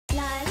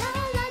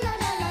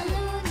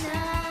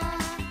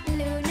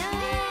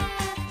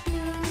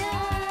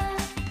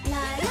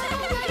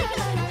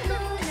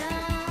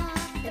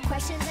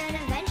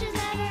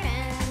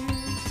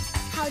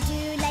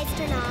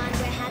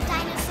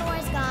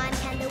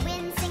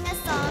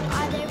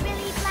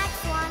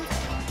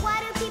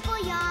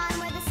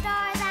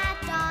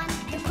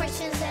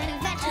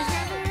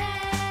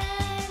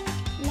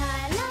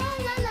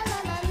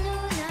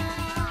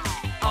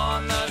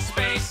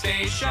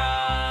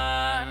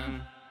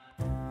ocean.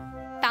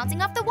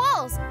 Bouncing off the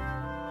walls.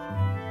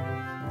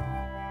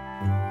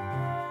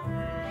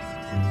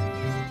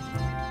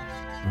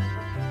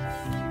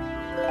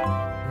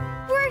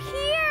 We're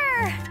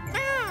here!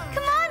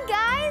 Come on,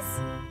 guys!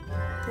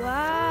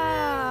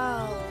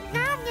 Wow!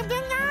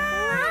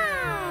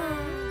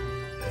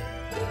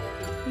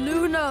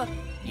 Luna,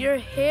 your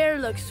hair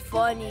looks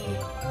funny.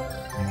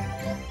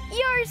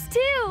 Yours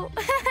too!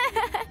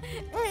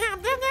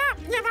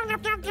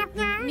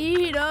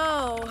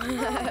 Neato!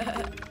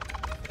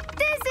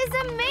 This is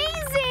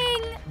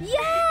amazing!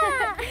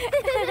 Yeah!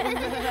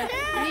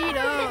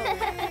 Neato!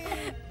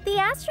 The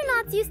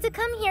astronauts used to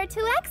come here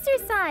to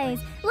exercise.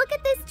 Look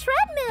at this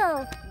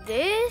treadmill.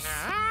 This?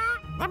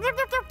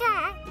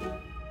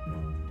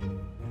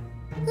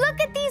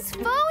 Look at these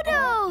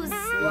photos.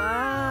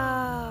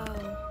 Wow!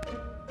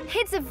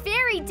 It's a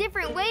very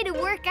different way to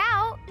work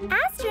out.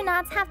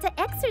 Astronauts have to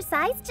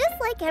exercise just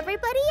like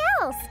everybody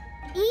else,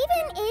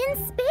 even in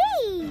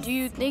space. Do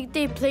you think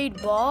they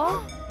played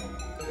ball?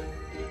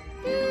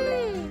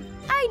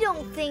 I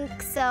don't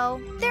think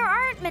so. There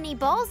aren't many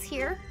balls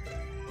here.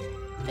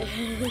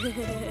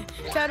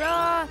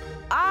 Ta-da!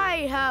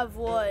 I have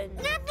one.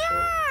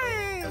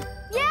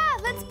 Yeah,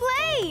 let's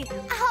play.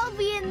 I'll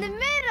be in the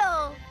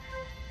middle.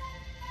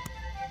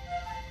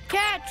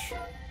 Catch!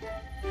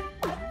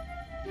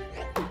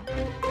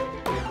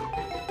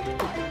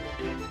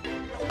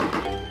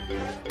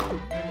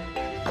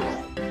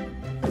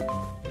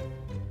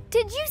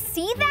 Did you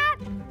see that?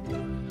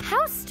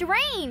 How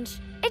strange.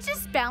 It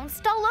just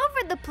bounced all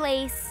over the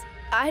place.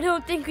 I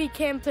don't think we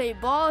can play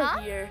ball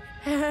here.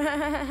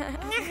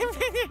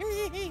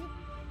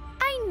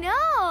 I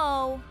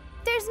know.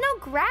 There's no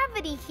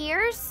gravity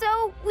here,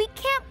 so we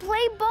can't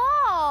play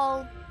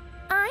ball.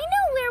 I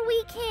know where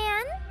we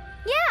can.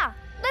 Yeah,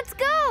 let's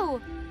go.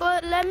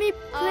 But let me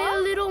play a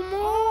little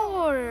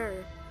more.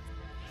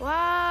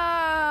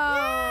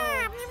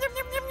 Wow!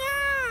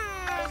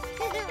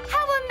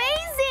 How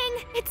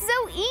amazing! It's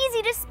so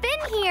easy to spin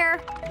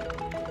here.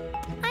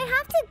 I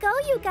have to go,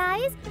 you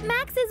guys.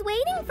 Max is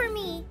waiting for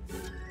me.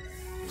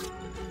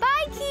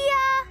 Bye,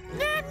 Kia.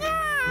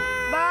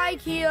 Bye,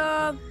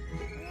 Kia.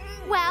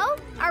 Well,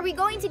 are we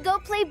going to go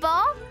play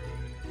ball?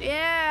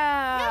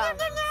 Yeah.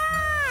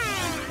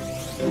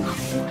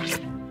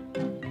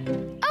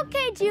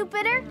 Okay,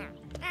 Jupiter.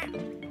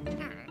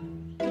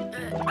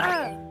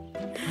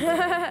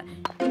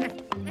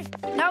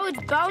 Now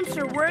its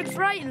bouncer works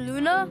right,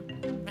 Luna.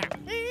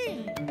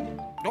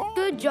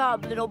 Good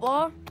job, little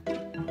ball.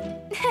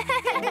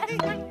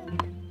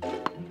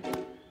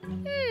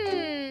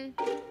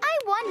 I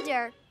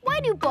wonder, why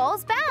do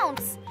balls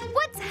bounce?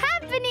 What's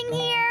happening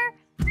here?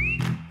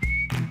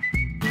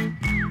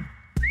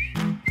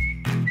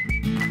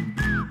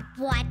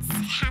 What's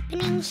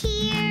happening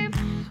here?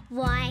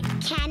 What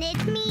can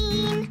it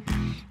mean?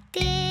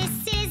 This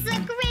is the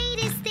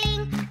greatest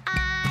thing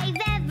I've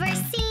ever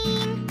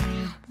seen.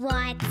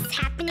 What's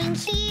happening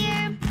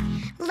here?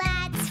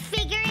 Let's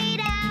figure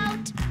it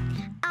out.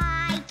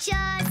 I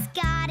just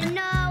gotta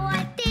know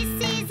what this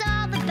is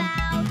all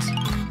about.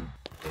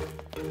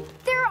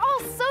 They're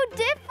all so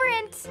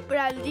different. But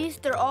at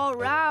least they're all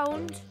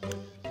round.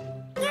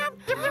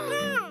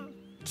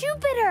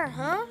 Jupiter!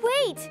 Huh?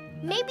 Wait,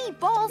 maybe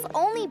balls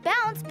only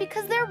bounce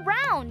because they're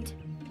round.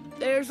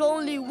 There's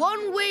only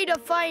one way to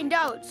find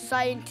out,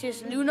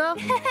 Scientist Luna.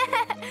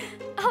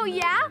 Oh,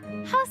 yeah?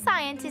 How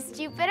scientist,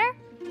 Jupiter?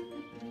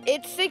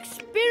 It's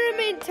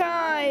experiment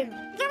time!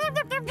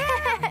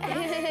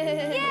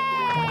 Yay!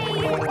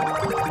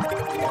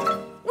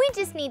 We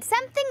just need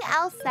something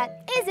else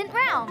that isn't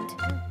round.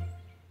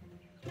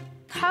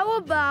 How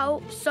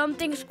about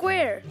something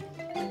square?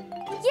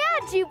 Yeah,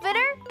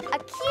 Jupiter. A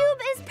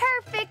cube is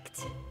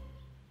perfect.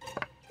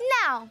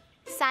 Now,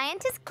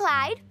 Scientist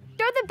Clyde,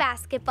 throw the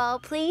basketball,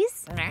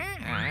 please.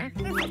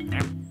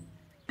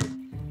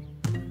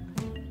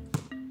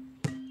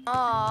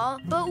 Aw,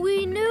 but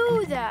we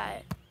knew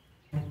that.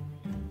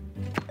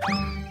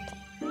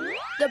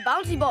 The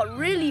bouncy ball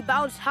really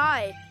bounced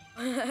high.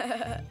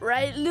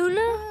 Right,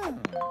 Luna?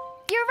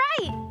 You're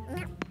right.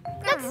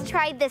 Let's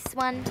try this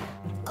one.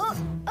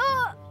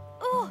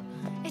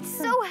 It's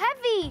so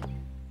heavy.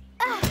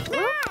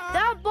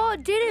 That ball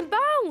didn't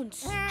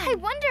bounce. I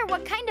wonder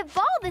what kind of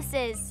ball this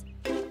is.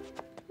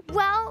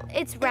 Well,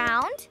 it's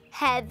round,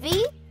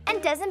 heavy,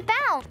 and doesn't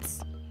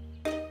bounce.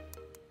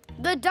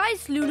 The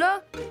dice,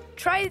 Luna.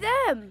 Try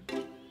them.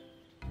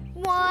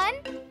 1,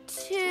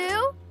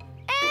 2,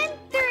 and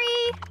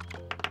 3.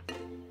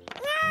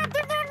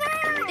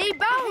 They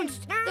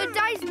bounced. The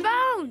dice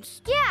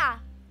bounced. Yeah,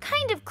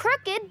 kind of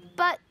crooked,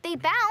 but they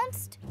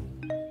bounced.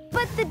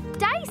 But the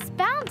dice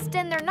bounced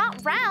and they're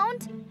not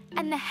round.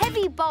 And the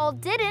heavy ball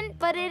didn't,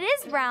 but it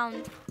is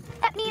round.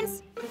 That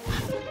means...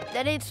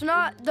 that it's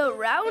not the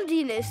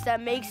roundiness that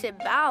makes it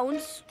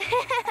bounce.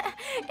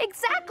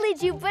 Exactly,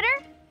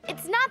 Jupiter.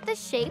 It's not the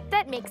shape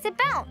that makes it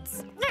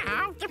bounce.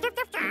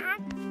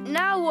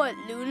 Now what,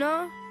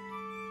 Luna?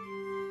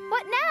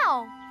 What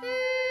now?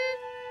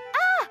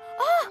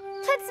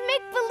 Let's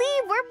make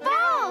believe we're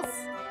balls.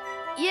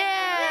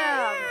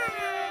 Yeah!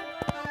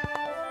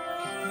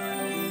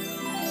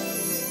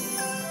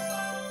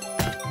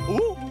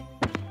 Ooh.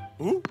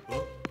 Ooh.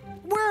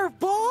 Where are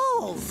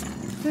balls?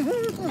 I'm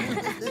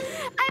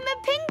a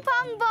ping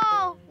pong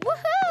ball!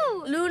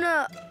 Woohoo!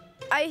 Luna,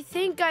 I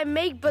think I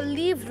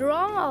make-believed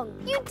wrong.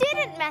 You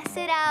didn't mess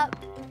it up.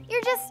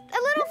 You're just a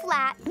little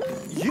flat.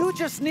 You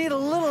just need a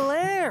little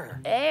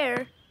air.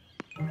 Air?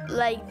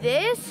 Like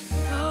this?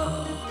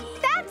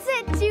 That's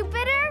it,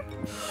 Jupiter!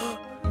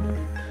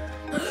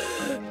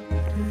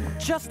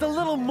 Just a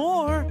little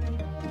more.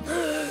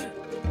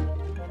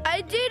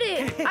 I did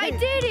it! I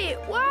did it!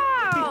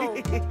 Wow!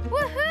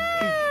 Woohoo!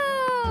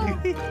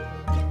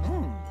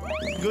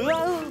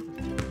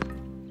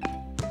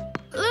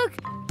 Look,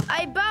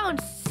 I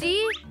bounced,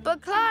 see?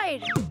 But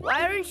Clyde,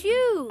 why aren't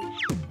you?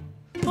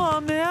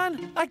 Oh,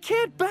 man, I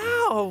can't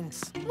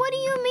bounce. What do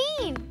you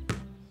mean?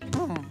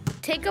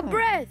 Take a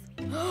breath.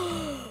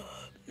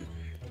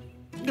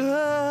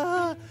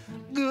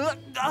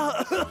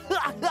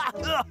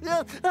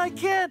 I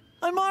can't.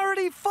 I'm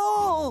already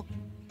full.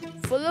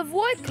 Full of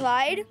what,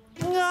 Clyde?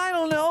 I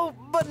don't know,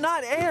 but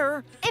not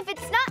air. If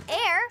it's not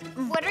air,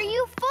 what are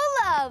you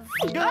full of?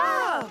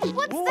 Ah!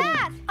 What's Whoa.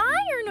 that?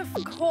 Iron, of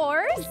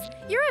course.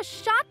 You're a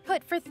shot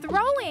put for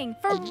throwing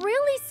for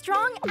really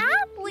strong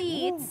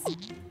athletes.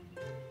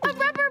 A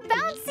rubber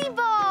bouncy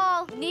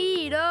ball!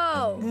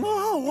 Neato.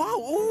 Whoa, whoa,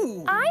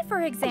 ooh. I,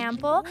 for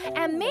example,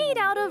 am made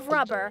out of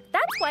rubber.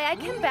 That's why I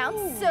can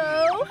bounce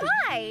so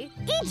high.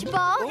 Each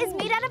ball is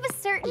made out of a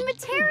certain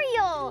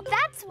material.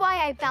 That's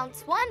why I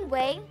bounce one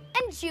way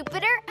and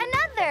Jupiter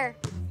another.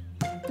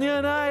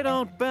 And I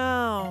don't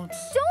bounce.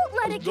 Don't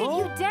let it get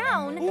you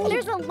down.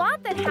 There's a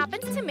lot that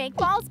happens to make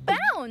balls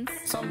bounce.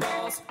 Some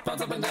balls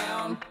bounce up and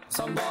down.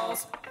 Some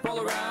balls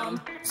roll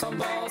around. Some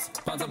balls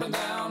bounce up and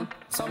down.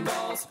 Some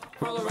balls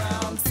roll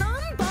around.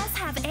 Some balls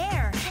have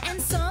air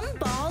and some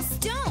balls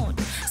don't.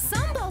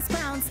 Some balls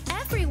bounce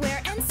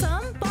everywhere and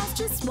some balls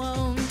just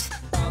won't.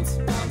 Bounce,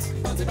 bounce,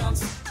 bouncy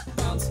bounce.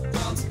 Bounce,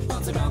 bounce,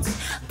 bouncy bounce.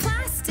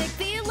 Plastic,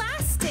 the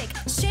elastic,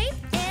 shape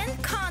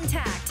and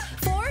contact.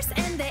 Force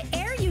and the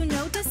air you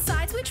know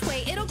decides which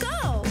way it'll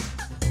go.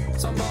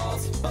 Some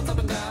balls bounce up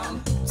and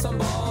down. Some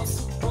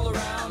balls roll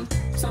around.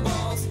 Some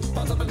balls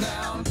bounce up and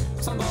down.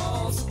 Some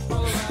balls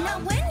roll around. Now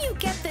when you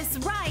get this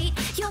right,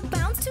 you'll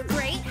bounce to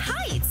great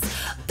heights.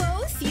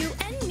 Both you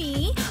and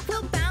me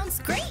will bounce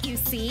great, you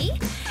see.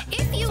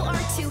 If you are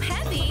too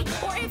heavy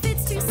or if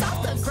it's too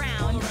soft the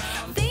ground,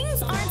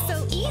 things aren't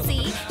so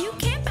easy. You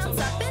can't bounce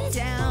up and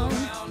down.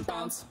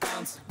 Bounce,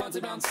 bounce,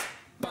 bouncy bounce.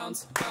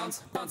 Bounce,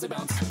 bounce, bouncy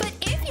bounce. But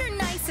if you're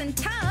nice and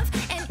tough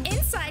and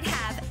inside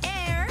have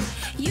air,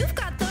 you've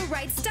got the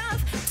right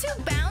stuff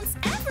to bounce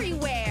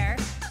everywhere.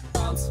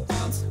 Bounce,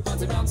 bounce,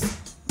 bouncy bounce.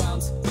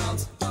 Bounce,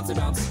 bounce, bouncy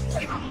bounce.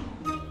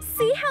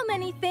 See how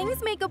many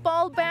things make a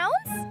ball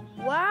bounce?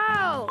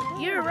 Wow,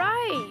 you're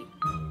right.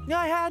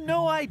 I had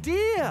no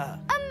idea.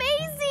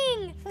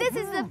 Amazing! This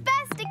is the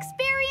best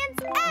experience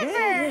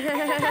ever!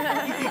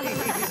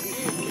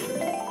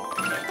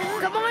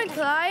 Come on,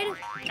 Clyde.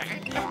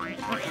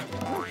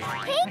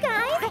 Hey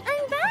guys,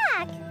 I'm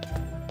back!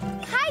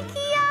 Hi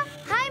Kia!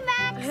 Hi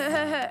Max!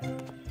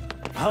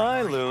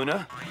 Hi,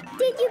 Luna.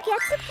 Did you get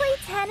to play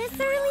tennis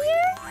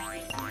earlier?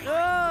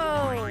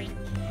 Oh.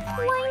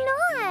 Why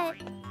not?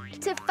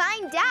 To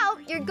find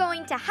out, you're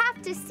going to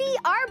have to see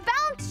our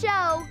bounce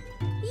show!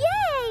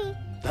 Yay!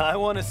 I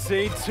want to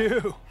see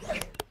too.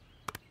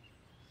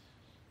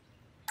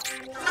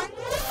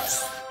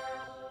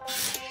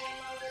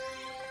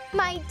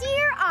 My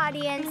dear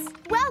audience,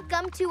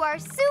 welcome to our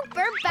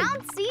super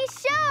bouncy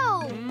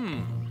show!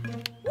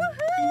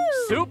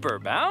 Woohoo! Super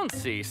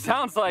bouncy.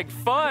 Sounds like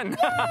fun.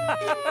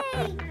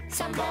 Yay!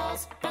 Some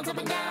balls bounce up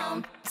and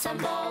down. Some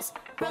balls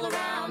roll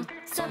around.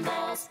 Some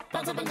balls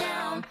bounce up and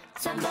down.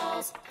 Some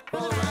balls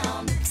roll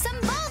around. Some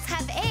balls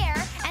have air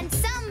and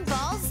some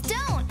balls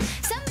don't.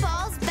 Some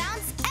balls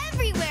bounce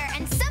everywhere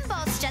and some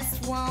balls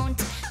just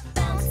won't.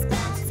 Bounce,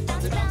 bounce,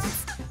 bouncy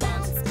bounce.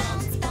 Bounce,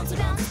 bounce, bouncy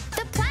bounce.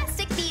 The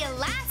plastic, the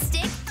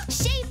elastic,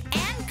 shape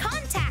and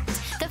contact.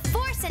 The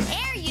force and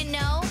air you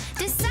know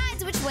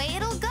decides which way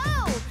it'll go.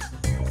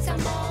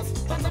 Some balls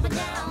bounce up and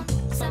down.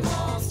 Some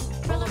balls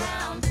roll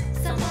around.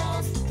 Some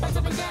balls bounce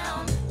up and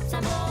down.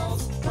 Some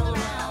balls roll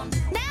around.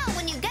 Now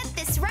when you get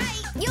this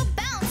right, you'll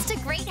bounce to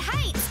great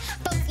heights.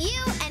 Both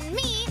you and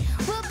me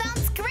will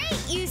bounce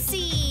great, you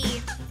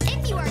see.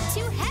 If you are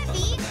too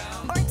heavy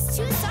or it's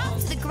too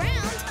soft to the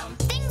ground,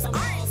 things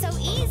aren't so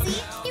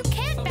easy. You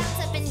can't bounce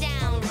up and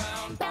down.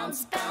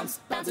 Bounce, bounce,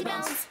 bouncy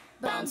bounce.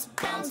 Bounce,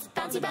 bounce,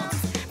 bouncy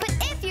bounce. But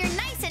if you're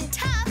nice and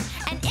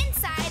tough and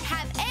inside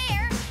have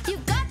air,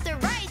 you've got the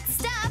right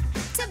stuff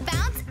to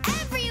bounce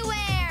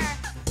everywhere.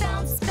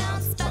 Bounce,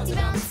 bounce, bouncy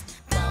bounce.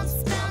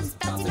 Bounce, bounce,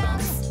 bouncy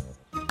bounce.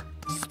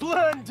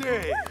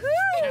 Splendid!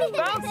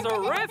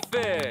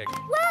 Bounce-erific.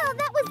 Wow,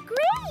 that was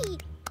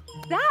great!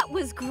 That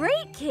was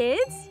great,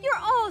 kids.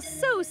 You're all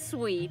so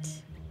sweet.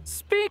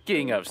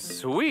 Speaking of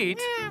sweet,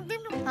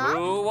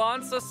 who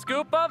wants a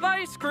scoop of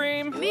ice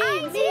cream? Me,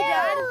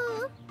 Dad.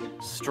 Ooh.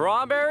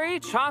 Strawberry,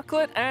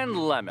 chocolate, and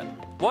lemon.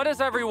 What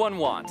does everyone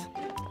want?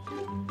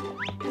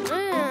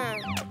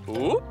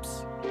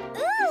 Oops.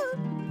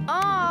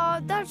 Oh,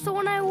 that's the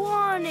one I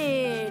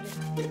wanted.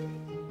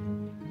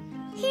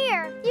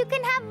 Here, you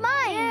can have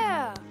mine.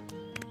 Yeah.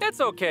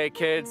 It's okay,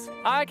 kids.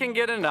 I can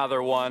get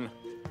another one.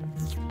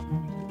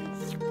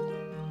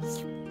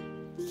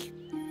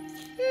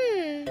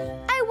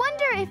 I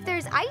wonder if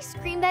there's ice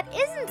cream that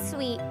isn't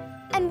sweet.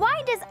 And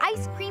why does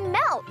ice cream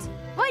melt?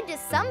 Why does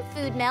some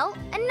food melt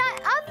and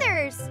not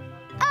others?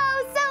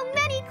 Oh, so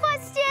many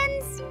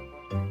questions!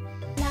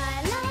 La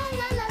la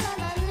la la la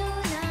la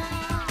Luna.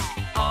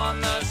 On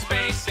the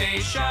space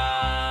station.